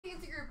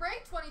group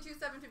break,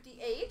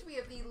 22,758. We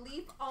have the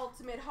Leaf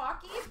Ultimate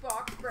Hockey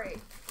box break.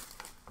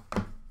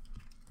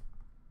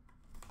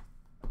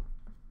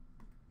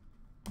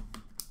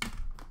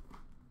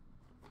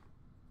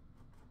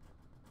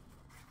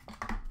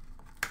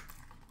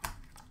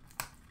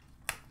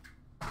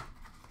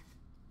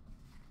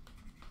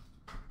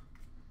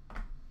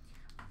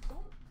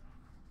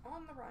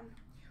 On the run.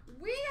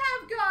 We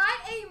have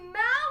got a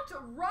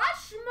Mount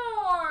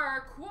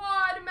Rushmore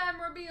quad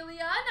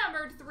memorabilia,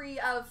 numbered 3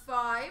 of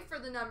 5 for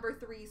the number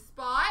 3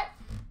 spot.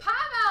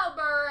 Pavel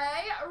Bure,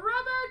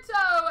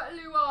 Roberto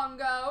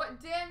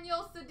Luongo,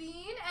 Daniel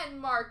Sedin, and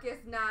Marcus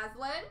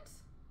Naslund.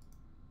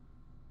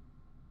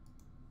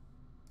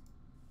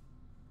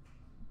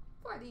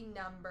 For the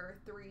number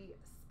 3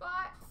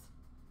 spot.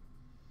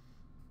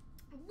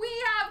 We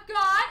have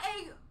got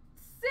a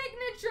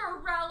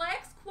Signature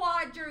Relics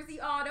quad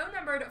jersey auto,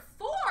 numbered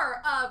 4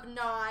 of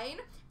 9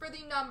 for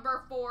the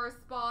number 4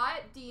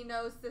 spot,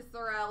 Dino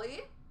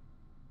Ciccarelli.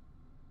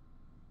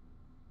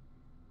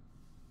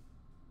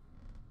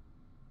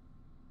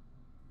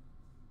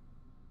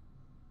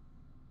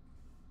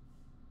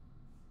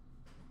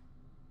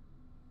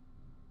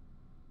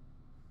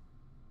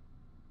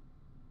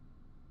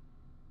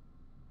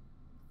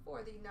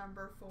 For the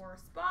number 4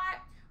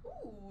 spot.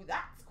 Ooh,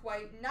 that's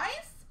quite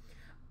nice.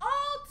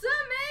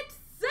 Ultimate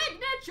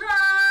Signatures!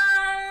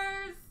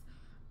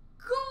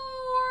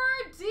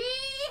 Gordie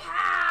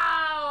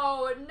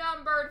Howe!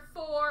 Numbered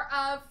 4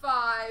 of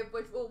 5,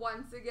 which will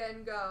once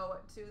again go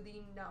to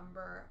the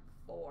number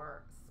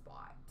 4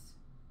 spot.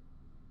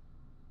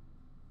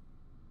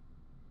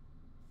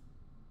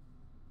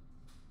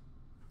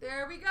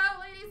 There we go,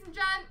 ladies and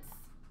gents.